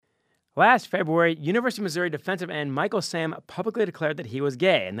Last February, University of Missouri defensive end Michael Sam publicly declared that he was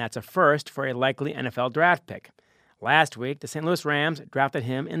gay, and that's a first for a likely NFL draft pick. Last week, the St. Louis Rams drafted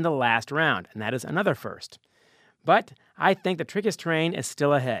him in the last round, and that is another first. But I think the trickiest terrain is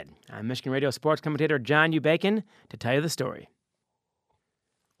still ahead. I'm Michigan radio sports commentator John U. Bacon to tell you the story.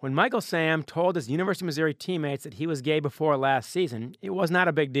 When Michael Sam told his University of Missouri teammates that he was gay before last season, it was not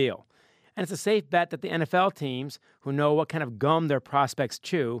a big deal. And it's a safe bet that the NFL teams, who know what kind of gum their prospects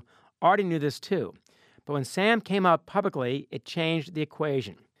chew, already knew this too. But when Sam came out publicly, it changed the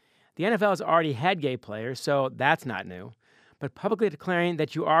equation. The NFL has already had gay players, so that's not new. But publicly declaring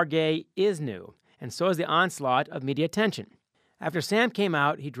that you are gay is new, and so is the onslaught of media attention. After Sam came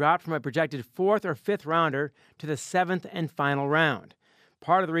out, he dropped from a projected 4th or 5th rounder to the 7th and final round.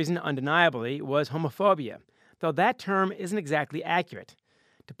 Part of the reason, undeniably, was homophobia, though that term isn't exactly accurate.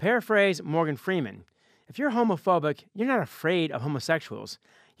 To paraphrase Morgan Freeman, if you're homophobic, you're not afraid of homosexuals.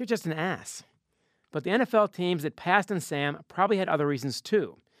 You're just an ass. But the NFL teams that passed on Sam probably had other reasons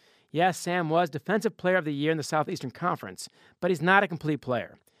too. Yes, Sam was Defensive Player of the Year in the Southeastern Conference, but he's not a complete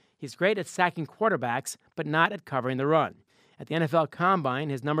player. He's great at sacking quarterbacks, but not at covering the run. At the NFL Combine,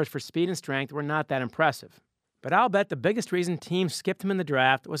 his numbers for speed and strength were not that impressive. But I'll bet the biggest reason teams skipped him in the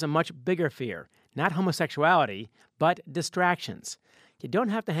draft was a much bigger fear, not homosexuality, but distractions. You don't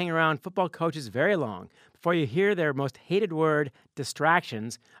have to hang around football coaches very long before you hear their most hated word,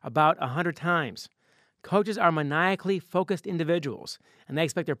 distractions, about 100 times. Coaches are maniacally focused individuals, and they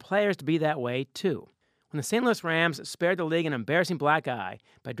expect their players to be that way too. When the St. Louis Rams spared the league an embarrassing black eye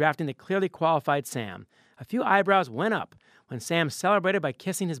by drafting the clearly qualified Sam, a few eyebrows went up when Sam celebrated by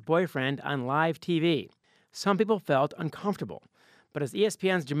kissing his boyfriend on live TV. Some people felt uncomfortable. But as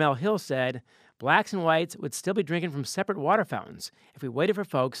ESPN's Jamel Hill said, blacks and whites would still be drinking from separate water fountains if we waited for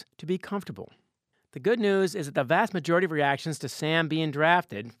folks to be comfortable. The good news is that the vast majority of reactions to Sam being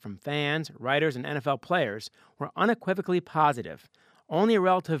drafted, from fans, writers, and NFL players, were unequivocally positive. Only a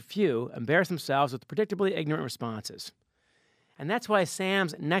relative few embarrassed themselves with predictably ignorant responses. And that's why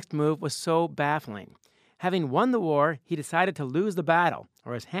Sam's next move was so baffling. Having won the war, he decided to lose the battle,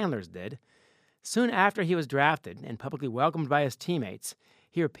 or his handlers did. Soon after he was drafted and publicly welcomed by his teammates,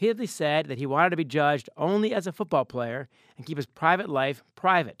 he repeatedly said that he wanted to be judged only as a football player and keep his private life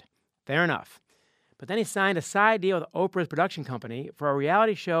private. Fair enough. But then he signed a side deal with Oprah's production company for a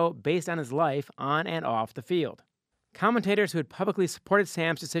reality show based on his life on and off the field. Commentators who had publicly supported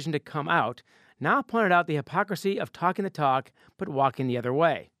Sam's decision to come out now pointed out the hypocrisy of talking the talk but walking the other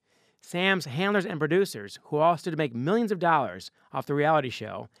way. Sam's handlers and producers, who all stood to make millions of dollars off the reality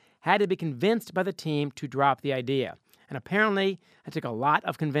show, had to be convinced by the team to drop the idea. And apparently, it took a lot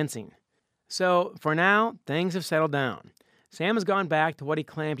of convincing. So, for now, things have settled down. Sam has gone back to what he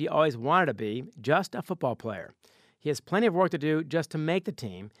claimed he always wanted to be, just a football player. He has plenty of work to do just to make the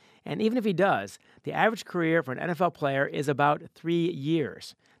team, and even if he does, the average career for an NFL player is about 3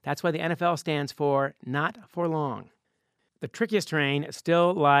 years. That's why the NFL stands for not for long. The trickiest terrain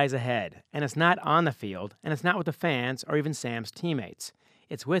still lies ahead, and it's not on the field, and it's not with the fans or even Sam's teammates.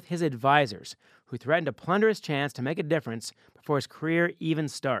 It's with his advisors, who threaten to plunder his chance to make a difference before his career even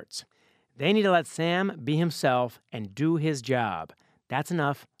starts. They need to let Sam be himself and do his job. That's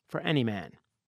enough for any man.